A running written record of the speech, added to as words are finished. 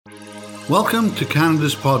Welcome to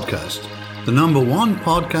Canada's podcast, the number one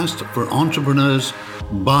podcast for entrepreneurs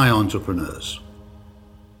by entrepreneurs.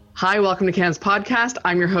 Hi, welcome to Canada's podcast.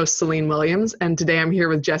 I'm your host, Celine Williams, and today I'm here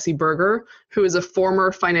with Jesse Berger, who is a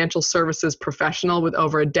former financial services professional with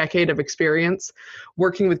over a decade of experience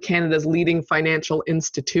working with Canada's leading financial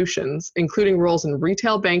institutions, including roles in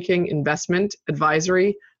retail banking, investment,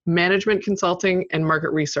 advisory, management consulting, and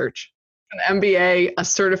market research. An MBA, a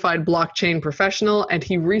certified blockchain professional, and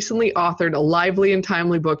he recently authored a lively and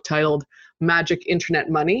timely book titled Magic Internet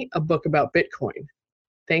Money, a book about Bitcoin.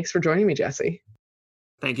 Thanks for joining me, Jesse.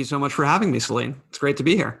 Thank you so much for having me, Celine. It's great to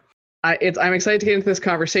be here. I'm excited to get into this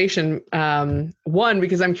conversation. One,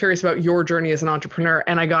 because I'm curious about your journey as an entrepreneur,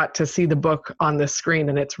 and I got to see the book on this screen,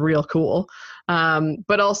 and it's real cool.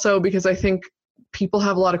 But also because I think people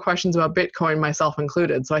have a lot of questions about Bitcoin, myself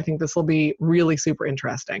included. So I think this will be really super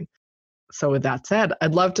interesting. So with that said,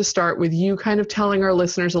 I'd love to start with you kind of telling our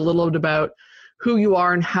listeners a little bit about who you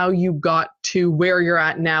are and how you got to where you're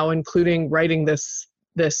at now, including writing this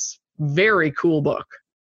very cool book.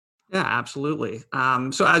 Yeah, absolutely.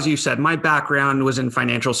 So as you said, my background was in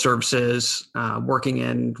financial services, working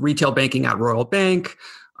in retail banking at Royal Bank.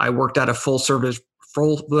 I worked at a full service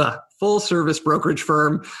brokerage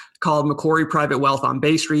firm called Macquarie Private Wealth on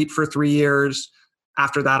Bay Street for 3 years.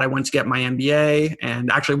 After that, I went to get my MBA. And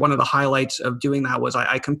actually, one of the highlights of doing that was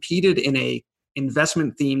I competed in a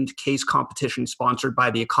investment-themed case competition sponsored by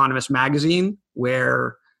The Economist magazine,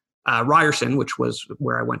 where Ryerson, which was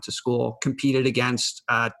where I went to school, competed against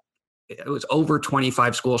it was over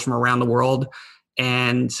 25 schools from around the world.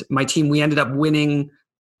 And my team, we ended up winning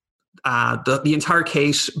the entire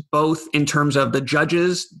case, both in terms of the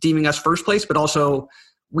judges deeming us first place, but also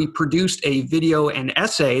we produced a video and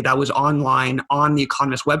essay that was online on the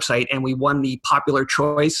Economist website, and we won the popular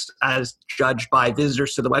choice as judged by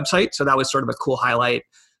visitors to the website. So that was sort of a cool highlight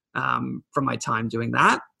from my time doing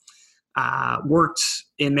that. Worked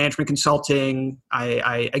in management consulting.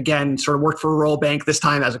 I again sort of worked for Royal Bank, this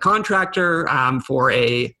time as a contractor for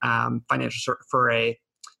a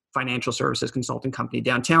financial services consulting company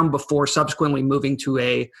downtown, before subsequently moving to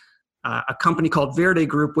a company called Verde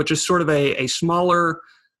Group, which is sort of a smaller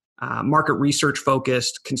market research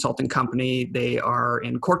focused consulting company. They are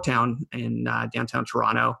in Corktown in downtown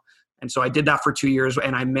Toronto. And so I did that for 2 years,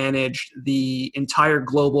 and I managed the entire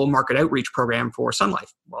global market outreach program for Sun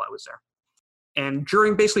Life while I was there. And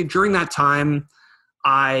during that time,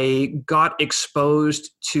 I got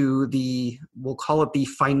exposed to we'll call it the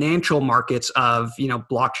financial markets of,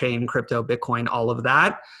 blockchain, crypto, Bitcoin, all of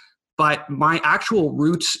that. But my actual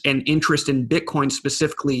roots and interest in Bitcoin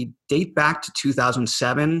specifically date back to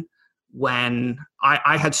 2007, when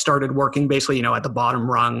I had started working basically, at the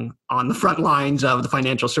bottom rung on the front lines of the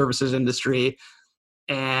financial services industry,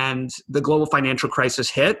 and the global financial crisis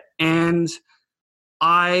hit. And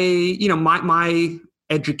my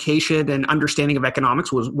education and understanding of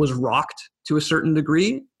economics was rocked to a certain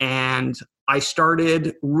degree. And I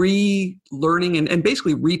started relearning and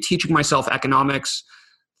basically reteaching myself economics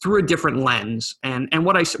through a different lens. And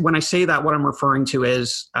when I say that, what I'm referring to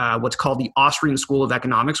is what's called the Austrian School of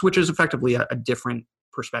Economics, which is effectively a different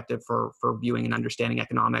perspective for viewing and understanding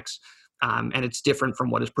economics. And it's different from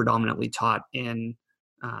what is predominantly taught in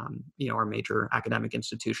our major academic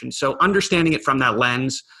institutions. So understanding it from that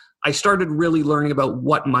lens, I started really learning about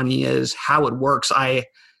what money is, how it works. I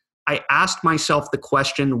asked myself the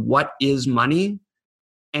question, what is money?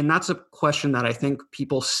 And that's a question that I think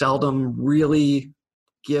people seldom really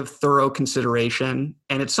give thorough consideration.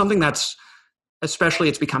 And it's something that's, especially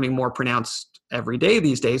it's becoming more pronounced every day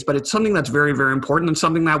these days, but it's something that's very, very important and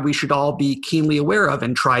something that we should all be keenly aware of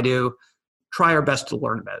and try our best to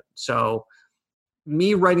learn about. So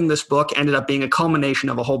me writing this book ended up being a culmination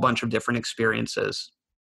of a whole bunch of different experiences.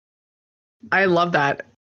 I love that.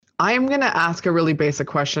 I am going to ask a really basic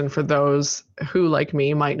question for those who, like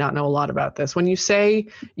me, might not know a lot about this. When you say,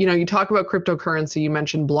 you talk about cryptocurrency, you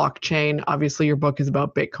mentioned blockchain. Obviously, your book is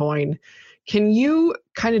about Bitcoin. Can you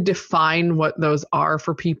kind of define what those are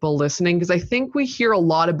for people listening? Because I think we hear a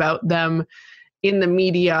lot about them in the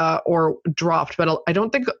media or dropped, but I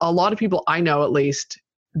don't think a lot of people I know, at least,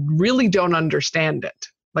 really don't understand it.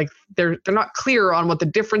 Like they're not clear on what the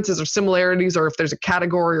differences or similarities, or if there's a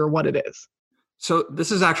category or what it is. So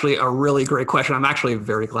this is actually a really great question. I'm actually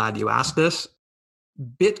very glad you asked this.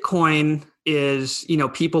 Bitcoin is,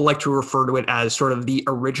 people like to refer to it as sort of the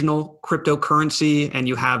original cryptocurrency, and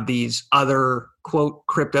you have these other quote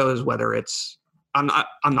cryptos, whether it's, I'm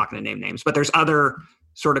not going to name names, but there's other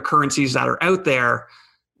sort of currencies that are out there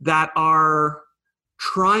that are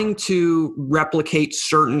trying to replicate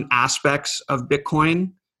certain aspects of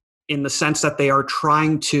Bitcoin, in the sense that they are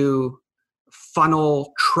trying to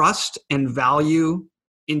funnel trust and value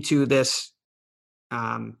into this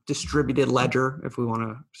distributed ledger, if we want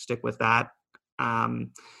to stick with that.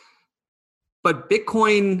 But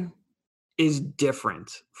Bitcoin is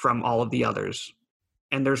different from all of the others.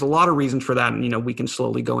 And there's a lot of reasons for that. And, we can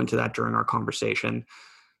slowly go into that during our conversation.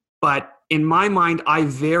 But in my mind, I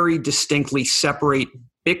very distinctly separate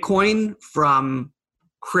Bitcoin from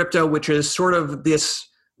crypto, which is sort of this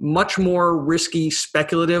much more risky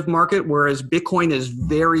speculative market, whereas Bitcoin is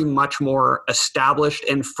very much more established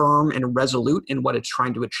and firm and resolute in what it's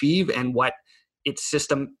trying to achieve and what its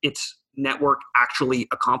system, its network actually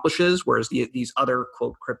accomplishes, whereas these other,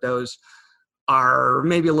 quote, cryptos are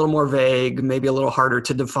maybe a little more vague, maybe a little harder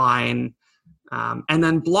to define. And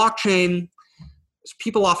then blockchain,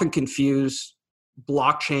 people often confuse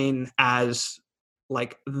blockchain as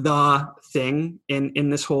like the thing in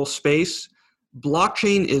this whole space.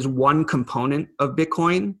 Blockchain is one component of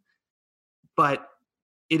Bitcoin, but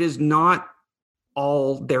it is not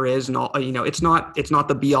all there is. And all, it's not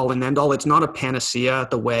the be all and end all. It's not a panacea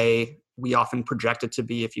the way we often project it to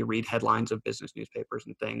be if you read headlines of business newspapers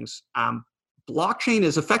and things. Blockchain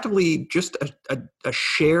is effectively just a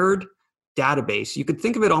shared database. You could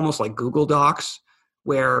think of it almost like Google Docs,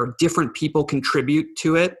 where different people contribute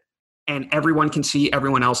to it and everyone can see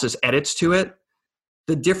everyone else's edits to it.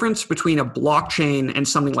 The difference between a blockchain and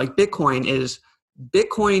something like Bitcoin is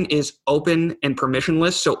open and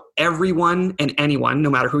permissionless. So everyone and anyone, no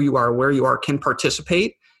matter who you are, where you are, can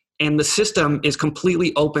participate. And the system is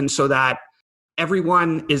completely open so that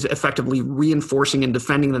everyone is effectively reinforcing and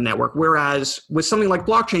defending the network. Whereas with something like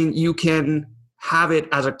blockchain, you can have it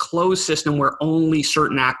as a closed system where only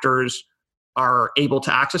certain actors are able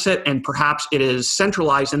to access it. And perhaps it is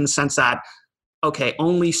centralized in the sense that, okay,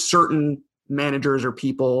 only certain managers or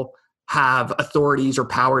people have authorities or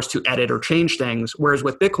powers to edit or change things. Whereas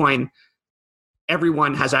with Bitcoin,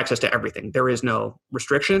 everyone has access to everything. There is no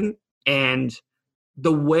restriction. And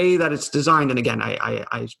the way that it's designed, and again,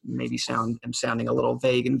 I maybe am sounding a little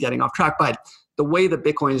vague and getting off track, but the way that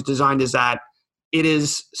Bitcoin is designed is that it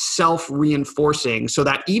is self-reinforcing so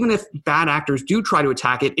that even if bad actors do try to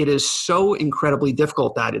attack it, it is so incredibly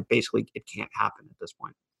difficult that it can't happen at this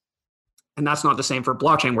point. And that's not the same for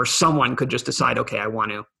blockchain, where someone could just decide, okay, I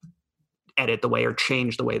want to edit the way or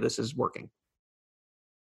change the way this is working.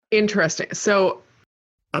 Interesting. So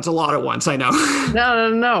that's a lot at once, I know.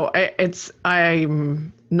 No.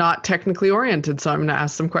 I'm not technically oriented, so I'm going to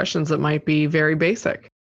ask some questions that might be very basic.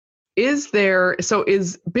 Is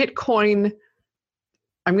Bitcoin,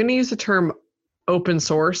 I'm going to use the term open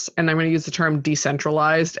source and I'm going to use the term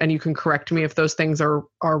decentralized, and you can correct me if those things are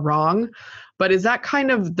wrong. But is that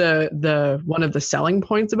kind of the one of the selling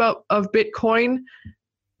points of Bitcoin,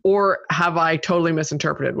 or have I totally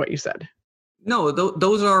misinterpreted what you said? No,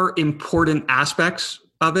 those are important aspects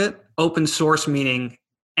of it. Open source meaning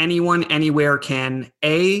anyone, anywhere can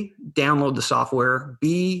A, download the software,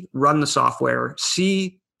 B, run the software,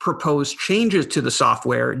 C, propose changes to the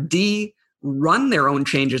software, D, run their own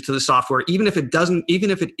changes to the software, even if it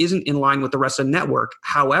isn't in line with the rest of the network.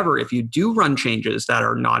 However, if you do run changes that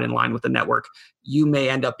are not in line with the network, you may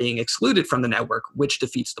end up being excluded from the network, which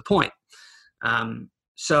defeats the point.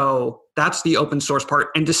 So that's the open source part.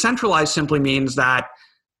 And decentralized simply means that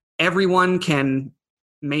everyone can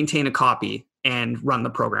maintain a copy and run the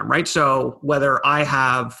program, right? So whether I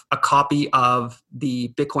have a copy of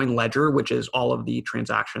the Bitcoin ledger, which is all of the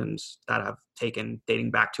transactions that have taken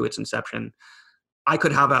dating back to its inception, I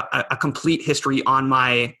could have a complete history on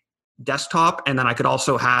my desktop. And then I could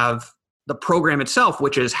also have the program itself,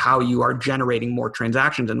 which is how you are generating more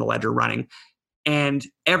transactions in the ledger running. And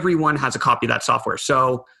everyone has a copy of that software.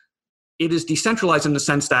 So it is decentralized in the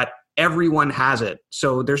sense that everyone has it.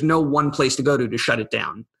 So there's no one place to go to shut it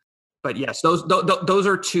down. But yes, those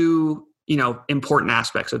are two, important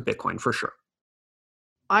aspects of Bitcoin for sure.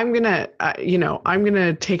 I'm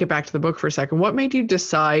gonna take it back to the book for a second. What made you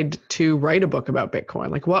decide to write a book about Bitcoin?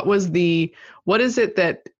 Like, what is it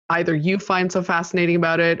that either you find so fascinating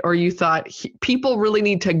about it, or you thought people really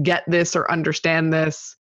need to get this or understand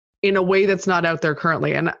this in a way that's not out there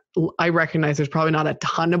currently? And I recognize there's probably not a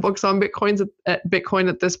ton of books on Bitcoin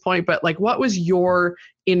at this point, but like, what was your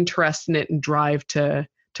interest in it and drive to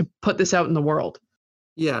put this out in the world?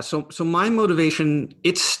 Yeah, so my motivation,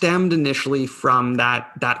 it stemmed initially from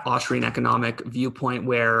that Austrian economic viewpoint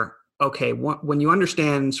where, okay, when you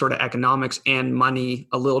understand sort of economics and money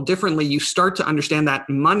a little differently, you start to understand that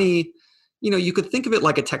money, you could think of it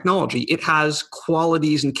like a technology. It has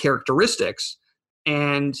qualities and characteristics.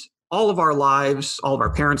 And all of our lives, all of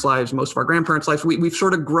our parents' lives, most of our grandparents' lives, we've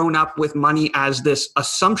sort of grown up with money as this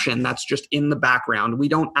assumption that's just in the background. We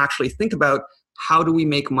don't actually think about how do we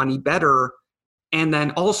make money better? And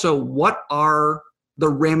then also, what are the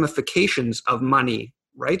ramifications of money,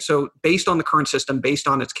 right? So based on the current system, based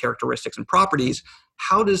on its characteristics and properties,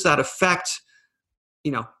 how does that affect,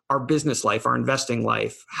 our business life, our investing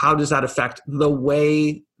life? How does that affect the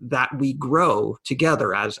way that we grow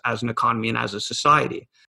together as an economy and as a society?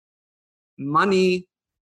 Money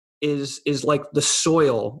is like the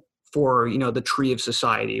soil for, the tree of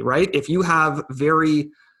society, right? If you have very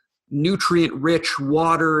nutrient-rich,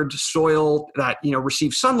 watered soil that,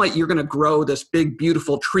 receives sunlight, you're going to grow this big,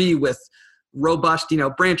 beautiful tree with robust,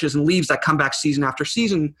 branches and leaves that come back season after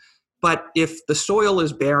season. But if the soil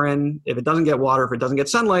is barren, if it doesn't get water, if it doesn't get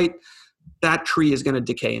sunlight, that tree is going to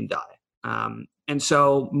decay and die. And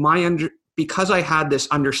so because I had this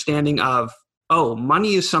understanding of,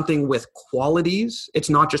 money is something with qualities. It's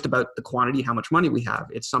not just about the quantity, how much money we have.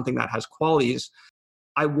 It's something that has qualities.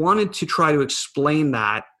 I wanted to try to explain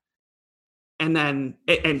that. And then,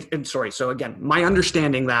 so again, my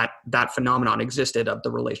understanding that phenomenon existed of the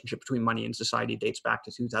relationship between money and society dates back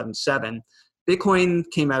to 2007. Bitcoin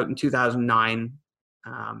came out in 2009,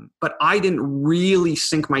 but I didn't really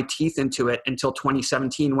sink my teeth into it until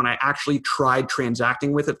 2017 when I actually tried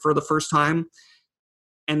transacting with it for the first time.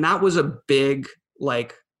 And that was a big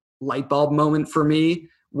light bulb moment for me.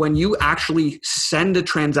 When you actually send a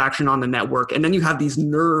transaction on the network and then you have these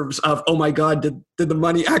nerves of, oh my God, did the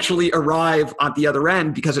money actually arrive at the other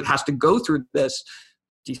end? Because it has to go through this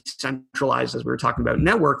decentralized, as we were talking about,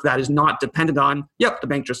 network that is not dependent on, the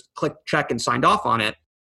bank just clicked check and signed off on it.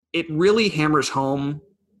 It really hammers home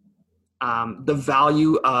the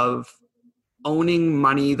value of owning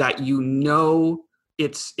money that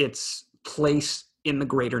its place in the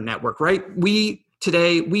greater network, right?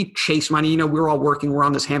 Today, we chase money. We're all working. We're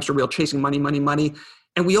on this hamster wheel chasing money.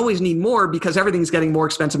 And we always need more because everything's getting more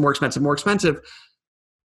expensive.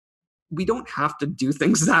 We don't have to do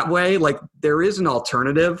things that way. Like, there is an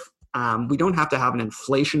alternative. We don't have to have an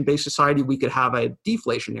inflation-based society. We could have a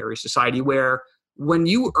deflationary society where when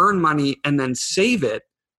you earn money and then save it,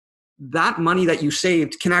 that money that you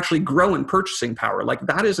saved can actually grow in purchasing power. Like,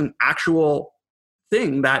 that is an actual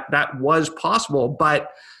thing that was possible,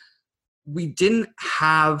 but we didn't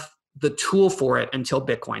have the tool for it until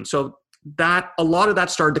Bitcoin. So that a lot of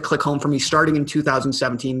that started to click home for me starting in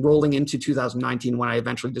 2017, rolling into 2019 when I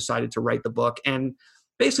eventually decided to write the book. And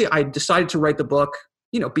basically I decided to write the book,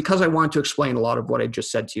 because I wanted to explain a lot of what I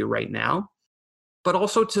just said to you right now, but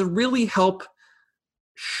also to really help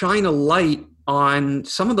shine a light on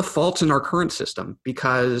some of the faults in our current system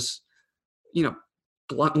because,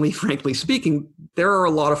 bluntly, frankly speaking, there are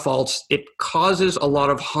a lot of faults. It causes a lot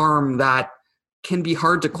of harm that can be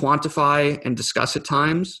hard to quantify and discuss at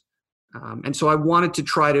times. And so I wanted to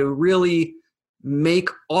try to really make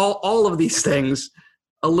all of these things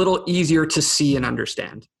a little easier to see and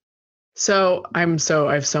understand. So I have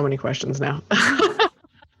so many questions now.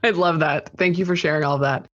 I love that. Thank you for sharing all of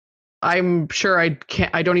that. I'm sure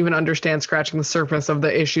I don't even understand scratching the surface of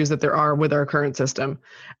the issues that there are with our current system.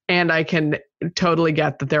 And I can totally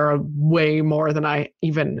get that there are way more than I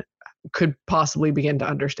even could possibly begin to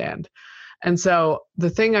understand. And so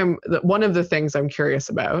one of the things I'm curious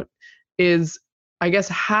about is, I guess,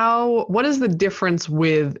 what is the difference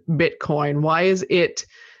with Bitcoin? Why is it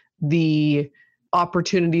the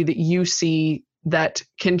opportunity that you see that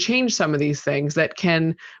can change some of these things, that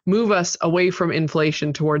can move us away from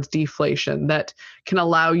inflation towards deflation, that can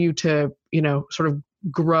allow you to, sort of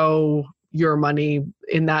grow your money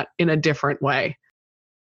in a different way?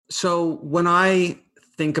 So when I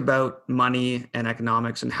think about money and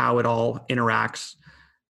economics and how it all interacts,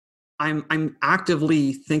 I'm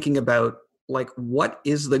actively thinking about, like, what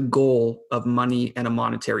is the goal of money and a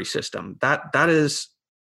monetary system? That is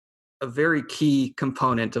a very key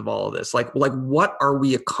component of all of this. Like what are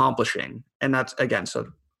we accomplishing? And that's, again,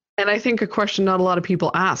 and I think a question not a lot of people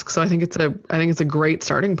ask. So I think it's a great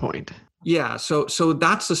starting point. Yeah. So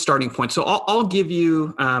that's the starting point. So I'll give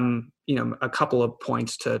you, a couple of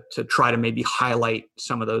points to try to maybe highlight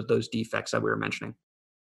some of those defects that we were mentioning.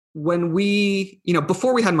 When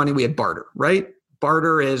before we had money, we had barter, right?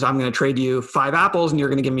 Barter is, I'm going to trade you 5 apples and you're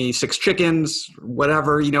going to give me 6 chickens,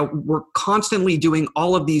 whatever. We're constantly doing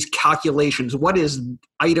all of these calculations. What is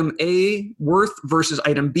item A worth versus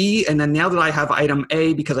item B? And then now that I have item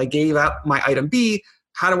A because I gave out my item B,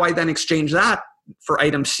 how do I then exchange that for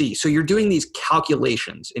item C? So you're doing these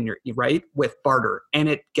calculations right, with barter, and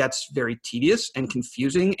it gets very tedious and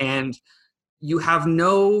confusing, and you have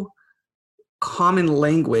no common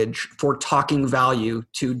language for talking value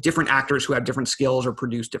to different actors who have different skills or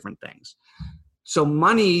produce different things. So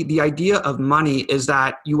money, the idea of money is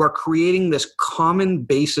that you are creating this common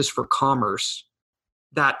basis for commerce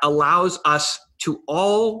that allows us to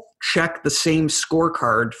all check the same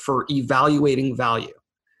scorecard for evaluating value.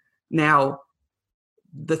 Now,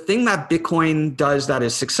 the thing that Bitcoin does that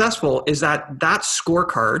is successful is that that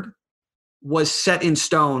scorecard was set in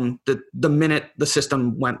stone the minute the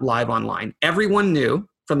system went live online. Everyone knew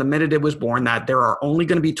from the minute it was born that there are only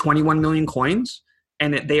going to be 21 million coins,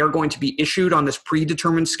 and that they are going to be issued on this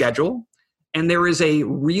predetermined schedule. And there is a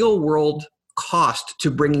real world cost to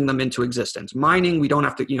bringing them into existence. Mining, we don't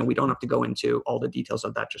have to go into all the details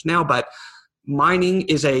of that just now, but mining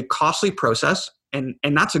is a costly process, and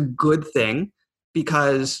that's a good thing,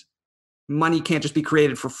 because money can't just be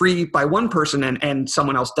created for free by one person and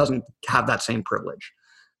someone else doesn't have that same privilege.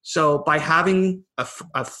 So by having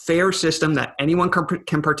a fair system that anyone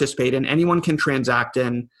can participate in, anyone can transact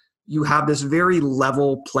in, you have this very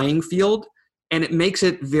level playing field, and it makes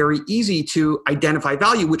it very easy to identify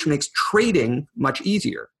value, which makes trading much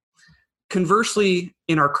easier. Conversely,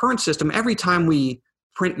 in our current system, every time we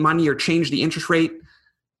print money or change the interest rate,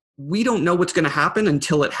 we don't know what's going to happen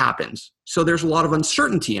until it happens. So there's a lot of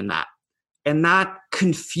uncertainty in that. And that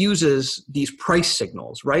confuses these price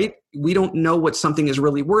signals, right? We don't know what something is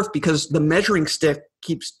really worth because the measuring stick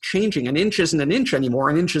keeps changing. An inch isn't an inch anymore.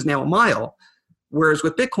 An inch is now a mile. Whereas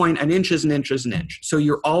with Bitcoin, an inch is an inch is an inch. So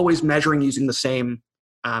you're always measuring using the same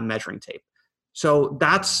measuring tape. So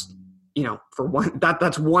that's,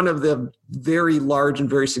 that's one of the very large and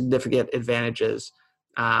very significant advantages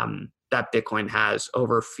that Bitcoin has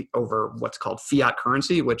over what's called fiat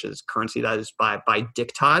currency, which is currency that is by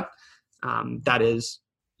diktat. That is,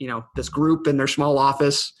 this group in their small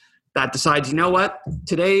office that decides,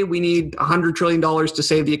 today we need $100 trillion to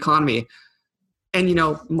save the economy. And,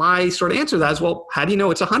 my sort of answer to that is, well, how do you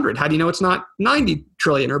know it's 100? How do you know it's not 90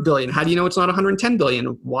 trillion or billion? How do you know it's not 110 billion?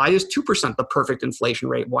 Why is 2% the perfect inflation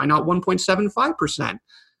rate? Why not 1.75%?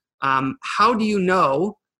 How do you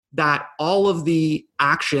know that all of the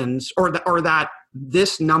actions or that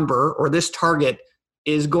this number or this target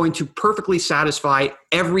is going to perfectly satisfy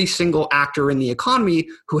every single actor in the economy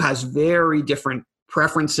who has very different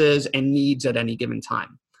preferences and needs at any given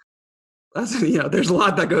time? That's, there's a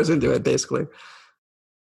lot that goes into it, basically.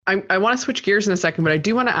 I want to switch gears in a second, but I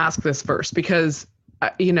do want to ask this first because,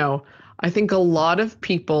 I think a lot of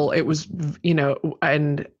people, it was,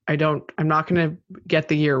 and I'm not going to get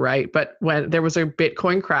the year right, but when there was a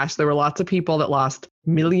Bitcoin crash, there were lots of people that lost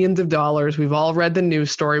millions of dollars. We've all read the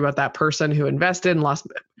news story about that person who invested and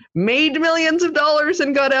made millions of dollars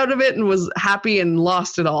and got out of it and was happy and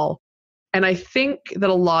lost it all. And I think that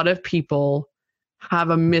a lot of people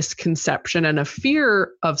have a misconception and a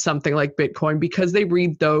fear of something like Bitcoin because they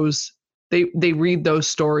read those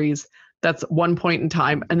stories. That's one point in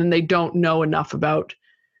time, and then they don't know enough about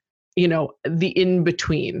the in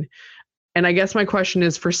between. And I guess my question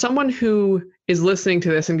is, for someone who is listening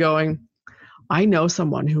to this and going, I know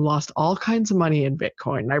someone who lost all kinds of money in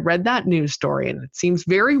Bitcoin. I read that news story and it seems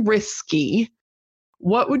very risky.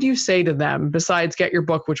 What would you say to them besides get your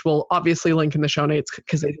book, which we'll obviously link in the show notes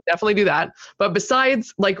because they definitely do that. But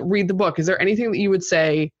besides read the book, is there anything that you would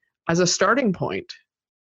say as a starting point?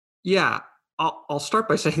 Yeah, I'll start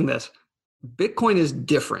by saying this. Bitcoin is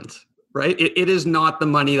different, right? It is not the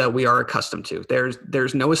money that we are accustomed to.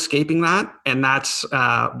 There's no escaping that. And that's,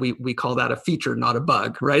 we call that a feature, not a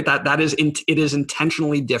bug, right? It is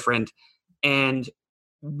intentionally different. And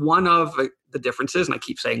one of the differences, and I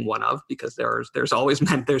keep saying one of because there's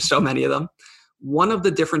so many of them. One of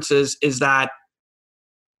the differences is that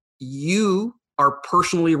you are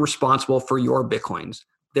personally responsible for your Bitcoins.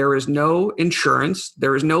 There is no insurance.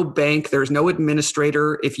 There is no bank. There's no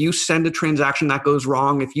administrator. If you send a transaction that goes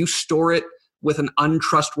wrong, if you store it with an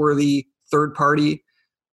untrustworthy third party,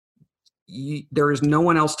 there is no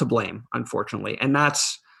one else to blame, unfortunately. And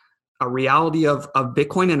that's a reality of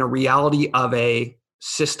Bitcoin and a reality of a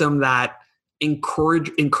system that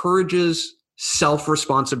encourages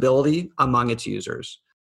self-responsibility among its users.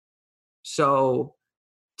 So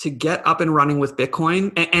to get up and running with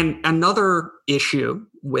Bitcoin, and another issue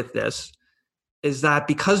with this is that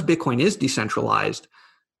because Bitcoin is decentralized,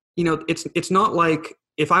 it's not like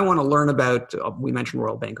if I want to learn about, we mentioned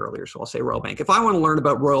Royal Bank earlier, so I'll say Royal Bank. If I want to learn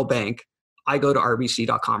about Royal Bank, I go to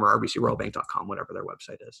rbc.com or rbcroyalbank.com, whatever their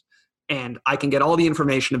website is, and I can get all the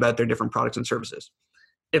information about their different products and services.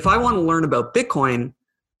 If I want to learn about Bitcoin,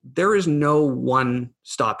 there is no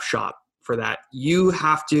one-stop shop for that. You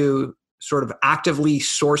have to sort of actively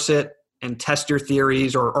source it and test your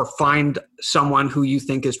theories, or find someone who you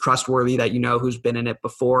think is trustworthy that you know who's been in it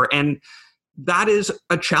before. And that is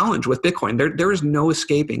a challenge with Bitcoin. There is no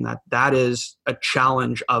escaping that. That is a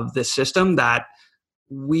challenge of this system that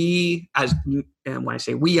we, and when I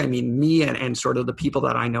say we, I mean me and sort of the people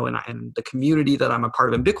that I know and the community that I'm a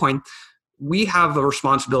part of in Bitcoin, we have a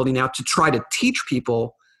responsibility now to try to teach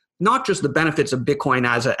people not just the benefits of Bitcoin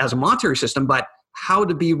as a monetary system, but how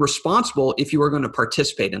to be responsible if you are going to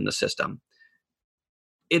participate in the system.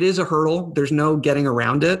 It is a hurdle. There's no getting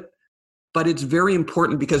around it, but it's very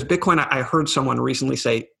important because Bitcoin, I heard someone recently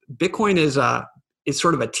say, Bitcoin is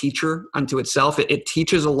sort of a teacher unto itself. It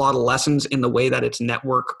teaches a lot of lessons in the way that its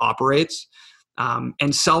network operates.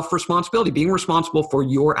 And self-responsibility, being responsible for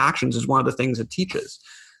your actions, is one of the things it teaches.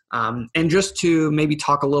 And just to maybe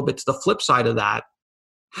talk a little bit to the flip side of that,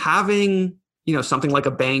 having something like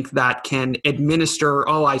a bank that can administer,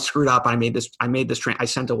 I screwed up, I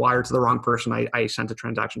sent a wire to the wrong person, I sent a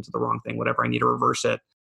transaction to the wrong thing, whatever, I need to reverse it.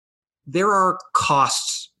 There are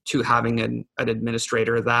costs to having an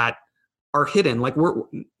administrator that are hidden. Like, we're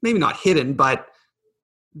maybe not hidden, but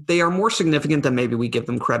they are more significant than maybe we give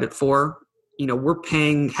them credit for. We're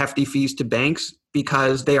paying hefty fees to banks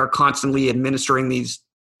because they are constantly administering these,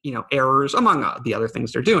 errors, among the other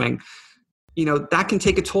things they're doing. That can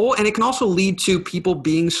take a toll, and it can also lead to people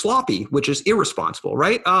being sloppy, which is irresponsible,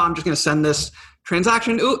 right? I'm just going to send this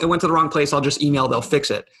transaction. It went to the wrong place. I'll just email, they'll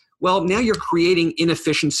fix it. Well, now you're creating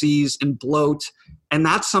inefficiencies and bloat, and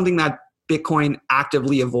that's something that Bitcoin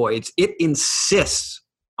actively avoids. It insists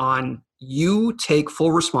on you take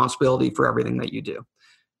full responsibility for everything that you do.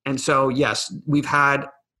 And so, yes, we've had,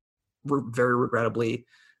 very regrettably,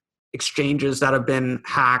 exchanges that have been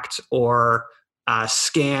hacked or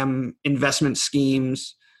scam investment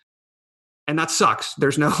schemes. And that sucks.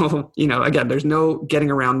 There's no, again, there's no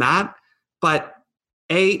getting around that. But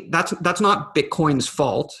that's not Bitcoin's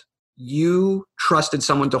fault. You trusted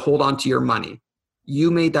someone to hold on to your money. You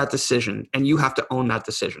made that decision, and you have to own that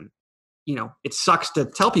decision. It sucks to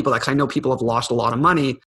tell people that, because I know people have lost a lot of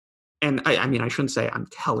money. And I shouldn't say I'm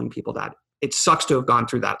telling people that. It sucks to have gone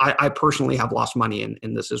through that. I personally have lost money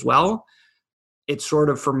in this as well. It sort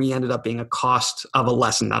of, for me, ended up being a cost of a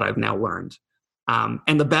lesson that I've now learned.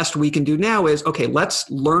 And the best we can do now is, okay, let's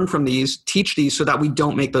learn from these, teach these so that we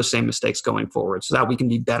don't make those same mistakes going forward, so that we can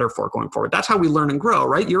be better for it going forward. That's how we learn and grow,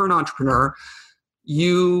 right? You're an entrepreneur.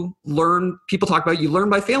 You learn, people talk about you learn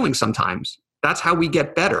by failing sometimes. That's how we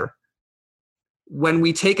get better. When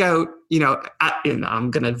we take out, and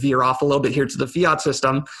I'm going to veer off a little bit here to the fiat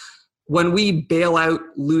system, when we bail out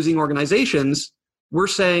losing organizations, we're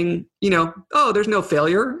saying, there's no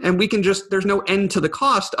failure, and there's no end to the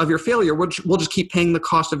cost of your failure. We'll just keep paying the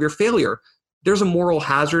cost of your failure. There's a moral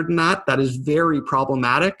hazard in that is very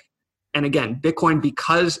problematic. And again, Bitcoin,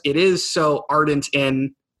 because it is so ardent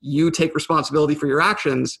in you take responsibility for your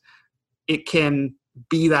actions, it can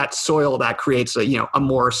be that soil that creates a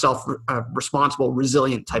more responsible,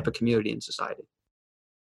 resilient type of community in society.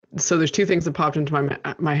 So there's two things that popped into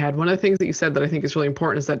my head. One of the things that you said that I think is really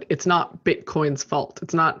important is that it's not Bitcoin's fault.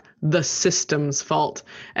 It's not the system's fault.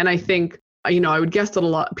 And I think, I would guess that a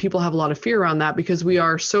lot people have a lot of fear around that, because we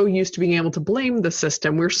are so used to being able to blame the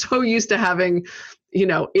system. We're so used to having,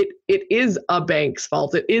 it is a bank's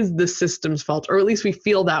fault. It is the system's fault, or at least we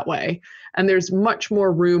feel that way. And there's much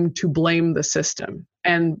more room to blame the system.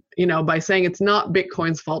 And, by saying it's not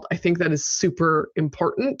Bitcoin's fault, I think that is super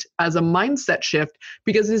important as a mindset shift,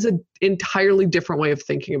 because it's an entirely different way of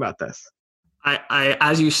thinking about this. I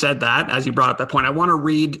as you said that, as you brought up that point, I want to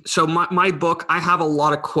read. So my book, I have a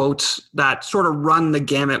lot of quotes that sort of run the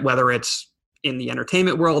gamut, whether it's in the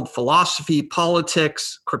entertainment world, philosophy,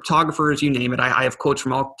 politics, cryptographers, you name it. I have quotes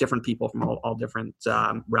from all different people from all different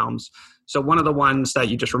realms. So one of the ones that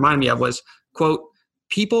you just reminded me of was, quote,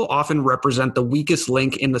 "People often represent the weakest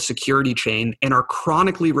link in the security chain and are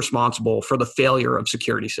chronically responsible for the failure of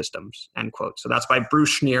security systems," end quote. So that's by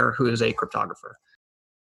Bruce Schneier, who is a cryptographer.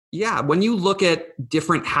 Yeah, when you look at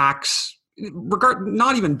different hacks,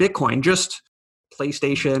 not even Bitcoin, just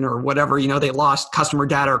PlayStation or whatever, they lost customer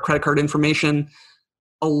data or credit card information.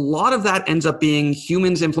 A lot of that ends up being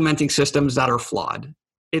humans implementing systems that are flawed.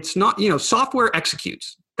 It's not, software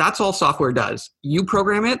executes. That's all software does. You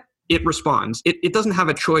program it, it responds. It doesn't have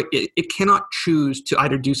a choice. It cannot choose to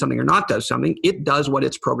either do something or not do something. It does what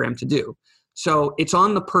it's programmed to do. So it's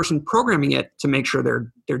on the person programming it to make sure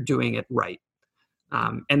they're doing it right.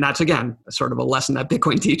 And that's, again, sort of a lesson that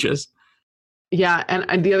Bitcoin teaches. Yeah.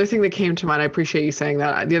 And the other thing that came to mind, I appreciate you saying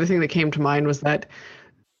that. The other thing that came to mind was that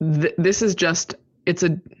this is just,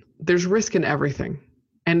 there's risk in everything.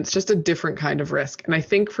 And it's just a different kind of risk. And I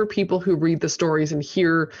think for people who read the stories and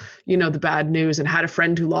hear, the bad news and had a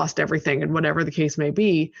friend who lost everything and whatever the case may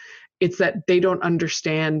be, it's that they don't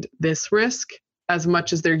understand this risk as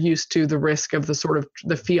much as they're used to the risk of the sort of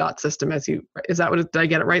the fiat system. Did I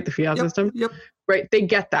get it right? The fiat system? Yep. Right. They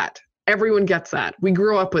get that. Everyone gets that. We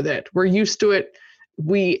grew up with it. We're used to it.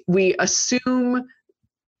 We assume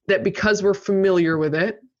that because we're familiar with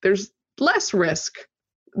it, there's less risk.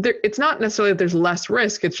 It's not necessarily that there's less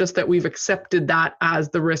risk. It's just that we've accepted that as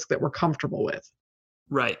the risk that we're comfortable with.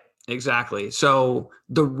 Right. Exactly. So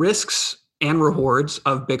the risks and rewards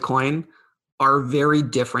of Bitcoin are very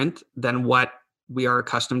different than what we are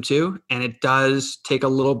accustomed to. And it does take a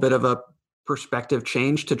little bit of a perspective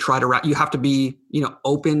change to try to you have to be,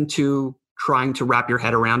 open to trying to wrap your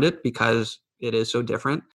head around it because it is so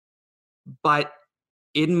different. But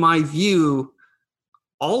in my view,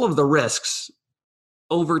 all of the risks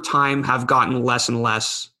over time have gotten less and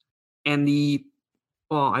less. And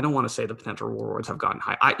I don't want to say the potential rewards have gotten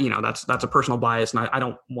high. That's a personal bias, and I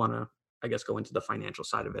don't want to, I guess, go into the financial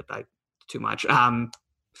side of it too much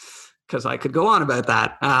because I could go on about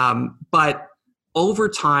that. But over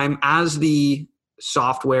time, as the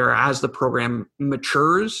software, as the program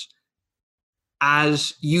matures,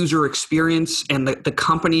 as user experience and the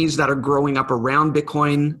companies that are growing up around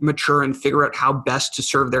Bitcoin mature and figure out how best to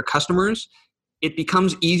serve their customers, it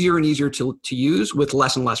becomes easier and easier to use with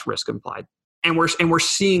less and less risk implied. And we're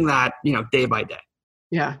seeing that, day by day.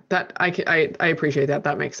 Yeah, that I appreciate that.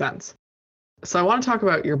 That makes sense. So I want to talk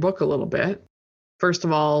about your book a little bit. First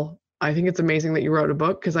of all, I think it's amazing that you wrote a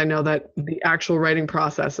book because I know that the actual writing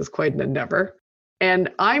process is quite an endeavor. And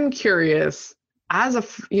I'm curious, as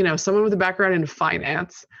someone with a background in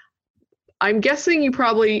finance, I'm guessing you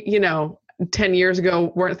probably, 10 years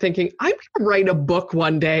ago weren't thinking, I'm going to write a book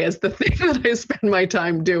one day as the thing that I spend my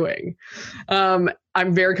time doing. I'm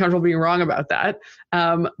very comfortable being wrong about that.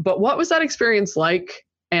 But what was that experience like?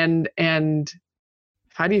 And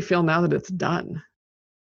how do you feel now that it's done?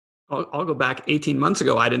 I'll go back 18 months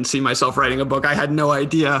ago. I didn't see myself writing a book. I had no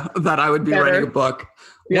idea that I would be writing a book.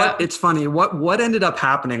 Yeah. It's funny. What ended up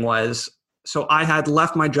happening was, so I had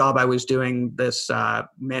left my job. I was doing this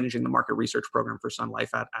managing the market research program for Sun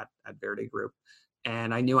Life at Verde Group.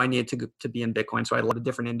 And I knew I needed to be in Bitcoin. So I had a lot of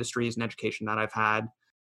different industries and education that I've had.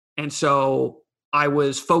 And so I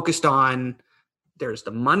was focused on, there's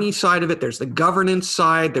the money side of it. There's the governance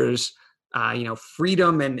side. There's,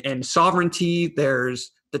 freedom and sovereignty.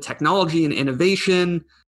 There's the technology and innovation.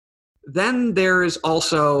 Then there's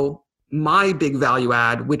also my big value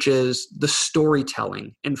add, which is the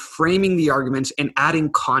storytelling and framing the arguments and adding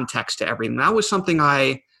context to everything. That was something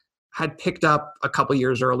I had picked up a couple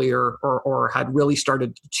years earlier or had really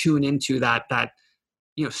started to tune into that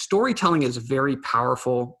storytelling is a very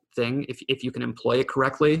powerful thing if you can employ it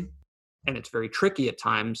correctly. And it's very tricky at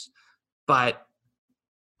times. But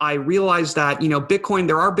I realized that, Bitcoin,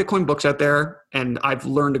 there are Bitcoin books out there, and I've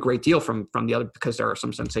learned a great deal from the other because there are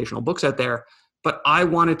some sensational books out there. But I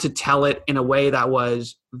wanted to tell it in a way that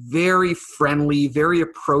was very friendly, very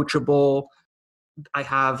approachable. I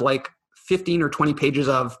have like 15 or 20 pages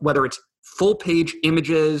of whether it's full page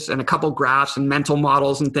images and a couple graphs and mental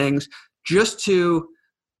models and things, just to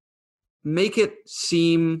make it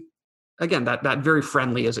seem, again, that very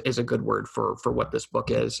friendly is a good word for what this book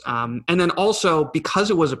is. And then also, because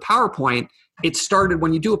it was a PowerPoint, it started,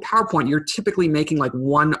 when you do a PowerPoint, you're typically making like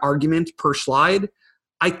one argument per slide.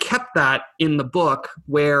 I kept that in the book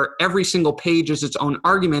where every single page is its own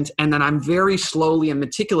argument. And then I'm very slowly and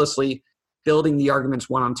meticulously building the arguments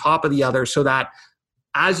one on top of the other so that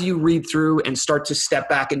as you read through and start to step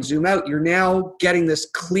back and zoom out, you're now getting this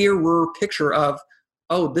clearer picture of,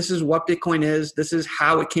 oh, this is what Bitcoin is. This is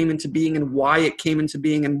how it came into being and why it came into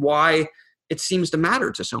being and why it seems to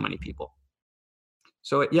matter to so many people.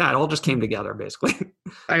 So it all just came together basically.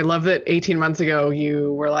 I love that 18 months ago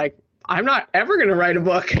you were like, I'm not ever going to write a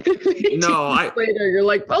book. No, later you're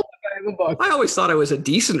like, well, I have a book. I always thought I was a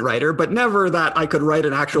decent writer, but never that I could write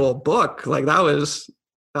an actual book. Like that was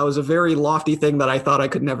a very lofty thing that I thought I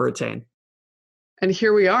could never attain. And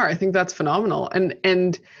here we are. I think that's phenomenal.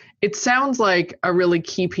 And it sounds like a really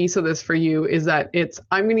key piece of this for you is that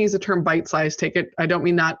I'm going to use the term bite-sized. Take it. I don't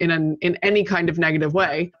mean that in any kind of negative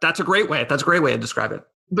way. That's a great way. That's a great way to describe it.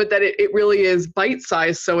 But that it really is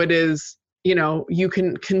bite-sized. So it is, you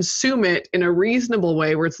can consume it in a reasonable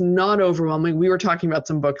way where it's not overwhelming. We were talking about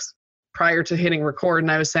some books prior to hitting record,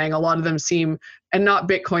 and I was saying a lot of them seem, and not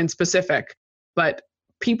Bitcoin specific, but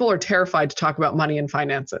people are terrified to talk about money and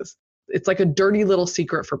finances. It's like a dirty little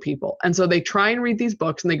secret for people. And so they try and read these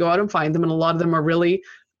books and they go out and find them. And a lot of them are really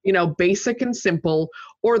basic and simple,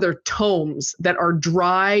 or they're tomes that are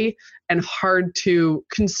dry and hard to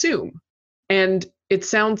consume. And it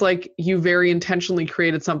sounds like you very intentionally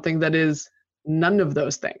created something that is none of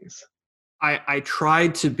those things. I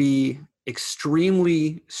tried to be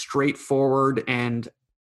extremely straightforward and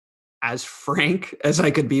as frank as I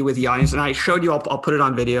could be with the audience. And I showed you, I'll put it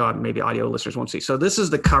on video, maybe audio listeners won't see. So this is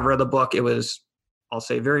the cover of the book. It was, I'll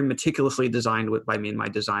say, very meticulously designed by me and my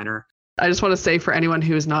designer. I just want to say, for anyone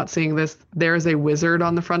who is not seeing this, there is a wizard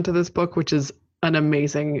on the front of this book, which is an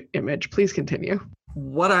amazing image. Please continue.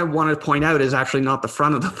 What I want to point out is actually not the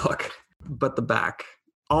front of the book, but the back.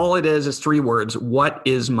 All it is 3 words. What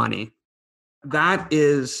is money? That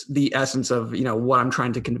is the essence of, what I'm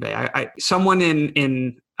trying to convey. Someone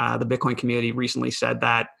in the Bitcoin community recently said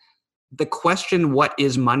that the question, what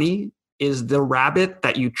is money, is the rabbit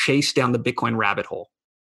that you chase down the Bitcoin rabbit hole.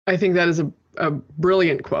 I think that is a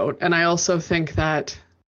brilliant quote. And I also think that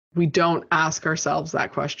we don't ask ourselves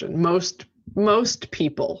that question. Most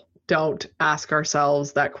people don't ask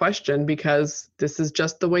ourselves that question because this is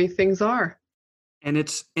just the way things are. And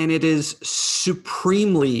it is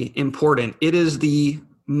supremely important. It is the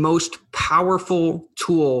most powerful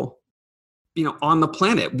tool, on the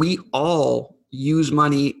planet. We all use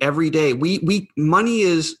money every day. Money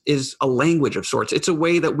is a language of sorts. It's a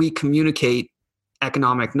way that we communicate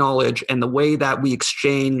economic knowledge and the way that we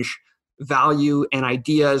exchange value and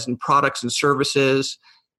ideas and products and services.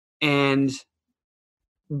 And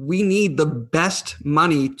we need the best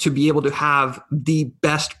money to be able to have the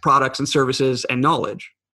best products and services and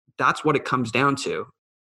knowledge. That's what it comes down to.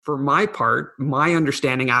 For my part, my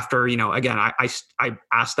understanding after, again, I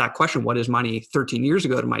asked that question, what is money, 13 years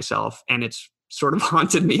ago to myself, and it's sort of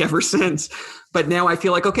haunted me ever since. But now I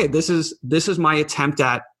feel like, okay, this is my attempt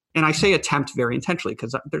at, and I say attempt very intentionally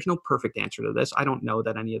because there's no perfect answer to this. I don't know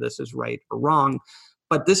that any of this is right or wrong,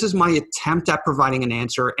 but this is my attempt at providing an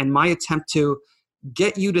answer and my attempt to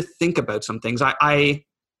get you to think about some things. I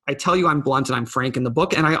tell you I'm blunt and I'm frank in the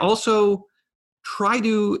book, and I also try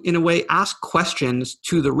to, in a way, ask questions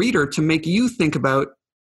to the reader to make you think about,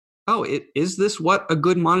 is this what a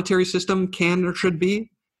good monetary system can or should be?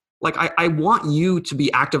 Like, I want you to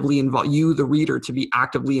be actively involved, you, the reader, to be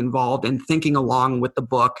actively involved and thinking along with the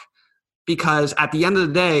book, because at the end of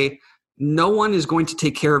the day, no one is going to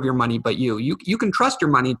take care of your money but you. You can trust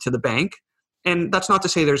your money to the bank. And that's not to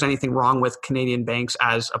say there's anything wrong with Canadian banks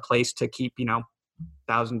as a place to keep,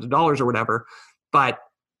 thousands of dollars or whatever. But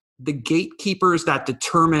the gatekeepers that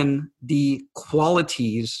determine the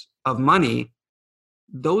qualities of money,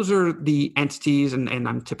 those are the entities, and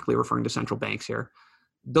I'm typically referring to central banks here.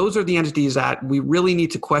 Those are the entities that we really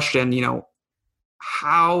need to question,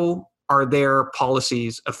 how are their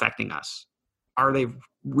policies affecting us? Are they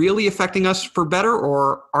really affecting us for better,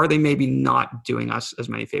 or are they maybe not doing us as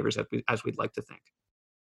many favors as we'd like to think?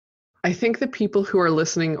 I think the people who are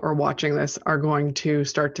listening or watching this are going to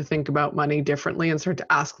start to think about money differently and start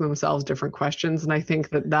to ask themselves different questions. And I think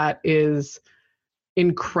that is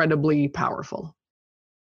incredibly powerful.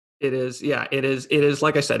 It is. Yeah, it is. It is.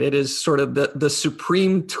 Like I said, it is sort of the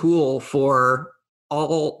supreme tool for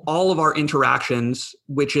all of our interactions,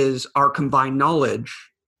 which is our combined knowledge,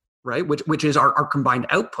 right? Which is our combined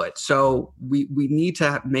output. So we need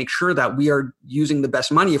to make sure that we are using the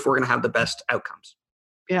best money if we're going to have the best outcomes.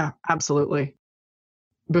 Yeah, absolutely.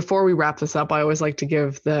 Before we wrap this up, I always like to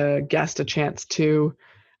give the guest a chance to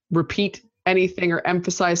repeat anything or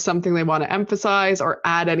emphasize something they want to emphasize, or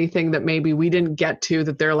add anything that maybe we didn't get to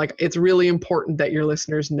that they're like, it's really important that your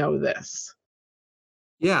listeners know this.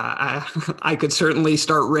 Yeah, I could certainly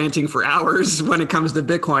start ranting for hours when it comes to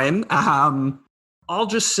Bitcoin. I'll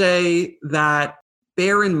just say that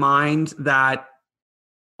bear in mind that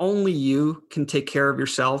only you can take care of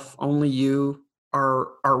yourself. Only you are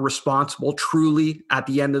responsible truly at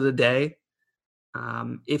the end of the day.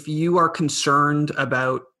 If you are concerned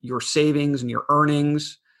about your savings and your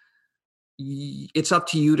earnings, it's up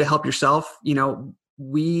to you to help yourself.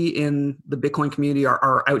 We in the Bitcoin community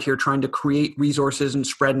are out here trying to create resources and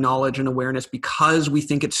spread knowledge and awareness because we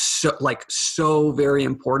think it's so very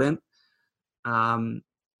important. And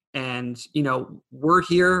we're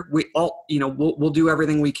here. We all, we'll do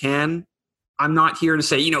everything we can. I'm not here to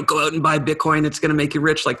say, go out and buy Bitcoin. It's going to make you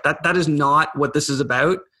rich. Like that is not what this is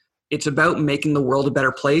about. It's about making the world a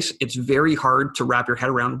better place. It's very hard to wrap your head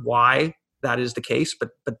around why that is the case,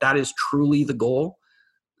 but that is truly the goal.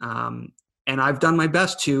 And I've done my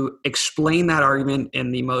best to explain that argument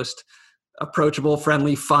in the most approachable,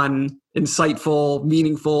 friendly, fun, insightful,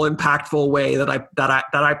 meaningful, impactful way that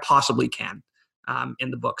I possibly can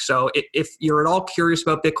in the book. So if you're at all curious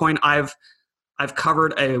about Bitcoin, I've I've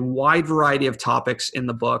covered a wide variety of topics in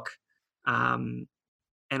the book. And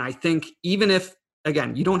I think even if,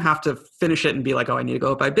 again, you don't have to finish it and be like, oh, I need to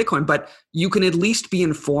go buy Bitcoin, but you can at least be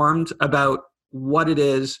informed about what it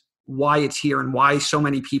is, why it's here, and why so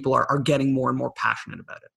many people are getting more and more passionate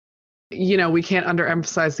about it. You know, we can't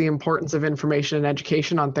underemphasize the importance of information and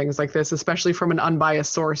education on things like this, especially from an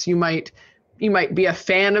unbiased source. You might be a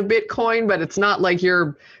fan of Bitcoin, but it's not like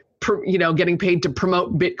you're getting paid to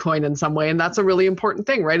promote Bitcoin in some way. And that's a really important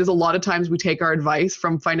thing, right? Is a lot of times we take our advice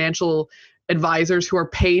from financial advisors who are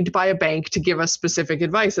paid by a bank to give us specific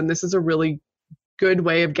advice. And this is a really good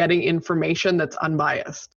way of getting information that's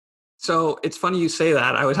unbiased. So it's funny you say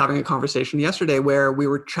that. I was having a conversation yesterday where we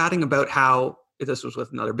were chatting about how, this was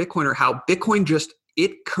with another Bitcoiner, how Bitcoin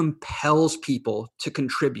it compels people to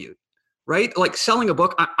contribute, right? Like selling a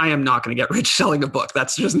book, I am not going to get rich selling a book.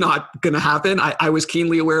 That's just not going to happen. I was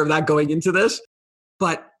keenly aware of that going into this,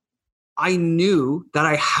 but I knew that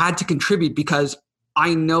I had to contribute because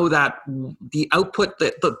I know that the output,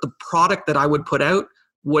 the product that I would put out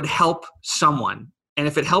would help someone. And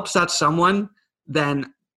if it helps that someone,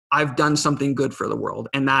 then I've done something good for the world.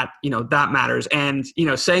 And that, that matters. And,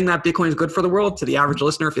 saying that Bitcoin is good for the world, to the average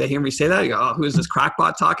listener, if they hear me say that, you go, oh, who is this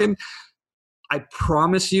crackpot talking? I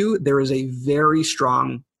promise you there is a very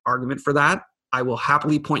strong argument for that. I will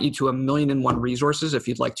happily point you to 1,000,001 resources if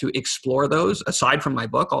you'd like to explore those, aside from my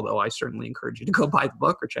book, although I certainly encourage you to go buy the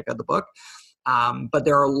book or check out the book. But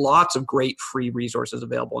there are lots of great free resources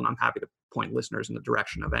available, and I'm happy to point listeners in the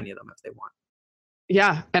direction of any of them if they want.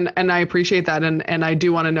 Yeah, and I appreciate that. And I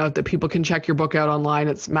do want to note that people can check your book out online.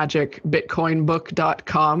 It's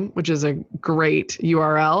magicbitcoinbook.com, which is a great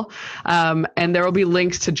URL. And there will be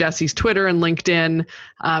links to Jesse's Twitter and LinkedIn,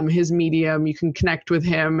 his Medium. You can connect with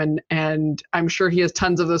him. And I'm sure he has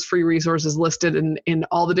tons of those free resources listed in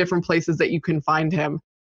all the different places that you can find him.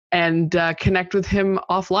 And connect with him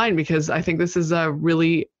offline, because I think this is a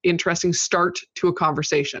really interesting start to a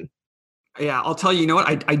conversation. Yeah, I'll tell you,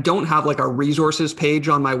 I don't have like a resources page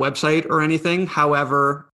on my website or anything.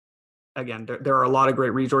 However, again, there are a lot of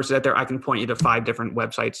great resources out there. I can point you to 5 different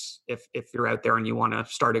websites if you're out there and you want to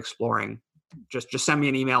start exploring. Just send me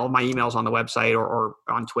an email. My email's on the website or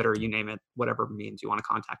on Twitter, you name it, whatever means you want to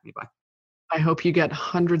contact me by. I hope you get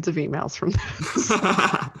hundreds of emails from this.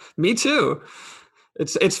 Me too.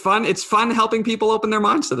 It's fun. It's fun helping people open their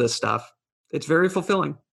minds to this stuff. It's very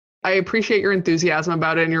fulfilling. I appreciate your enthusiasm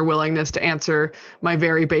about it and your willingness to answer my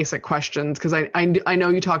very basic questions, because I know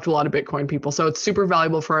you talk to a lot of Bitcoin people. So it's super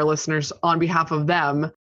valuable for our listeners on behalf of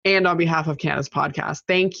them and on behalf of Canada's podcast.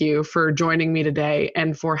 Thank you for joining me today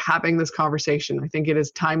and for having this conversation. I think it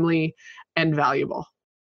is timely and valuable.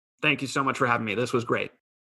 Thank you so much for having me. This was great.